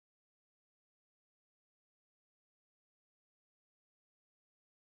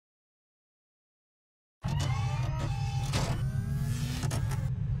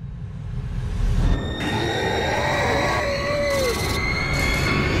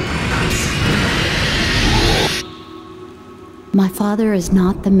My father is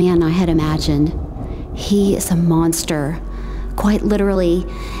not the man I had imagined. He is a monster, quite literally,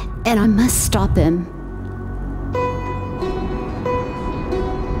 and I must stop him.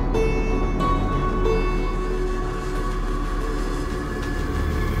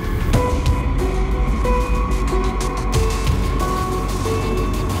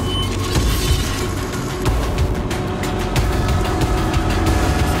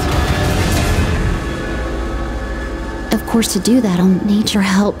 Of course, to do that, I'll need your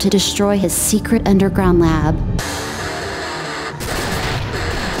help to destroy his secret underground lab.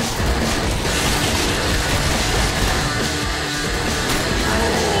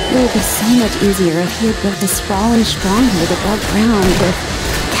 It would be so much easier if he had built a sprawling stronghold above ground with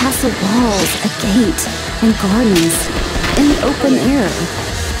castle walls, a gate, and gardens in the open air.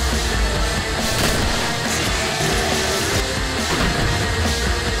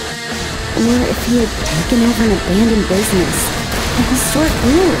 Or if he had taken over an abandoned business, a historic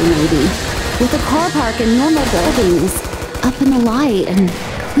brewery maybe, with a car park and normal buildings, up in the light and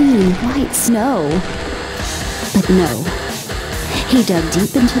clean white snow. But no, he dug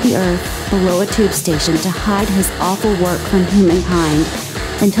deep into the earth below a tube station to hide his awful work from humankind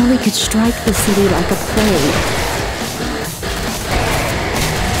until he could strike the city like a plague.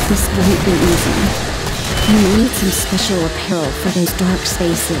 This won't be easy. You need some special apparel for those dark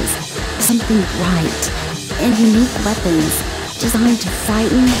spaces. Something bright and unique weapons designed to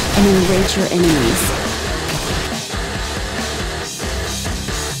frighten and enrage your enemies.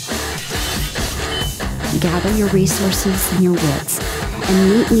 Gather your resources and your wits and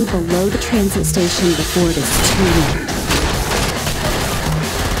meet me below the transit station before it is too late.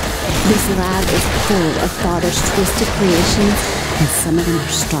 This lab is full of Father's twisted creations, and some of them are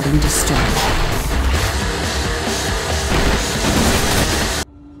starting to stir.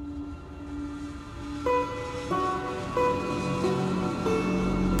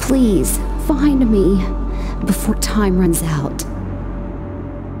 Please, find me before time runs out.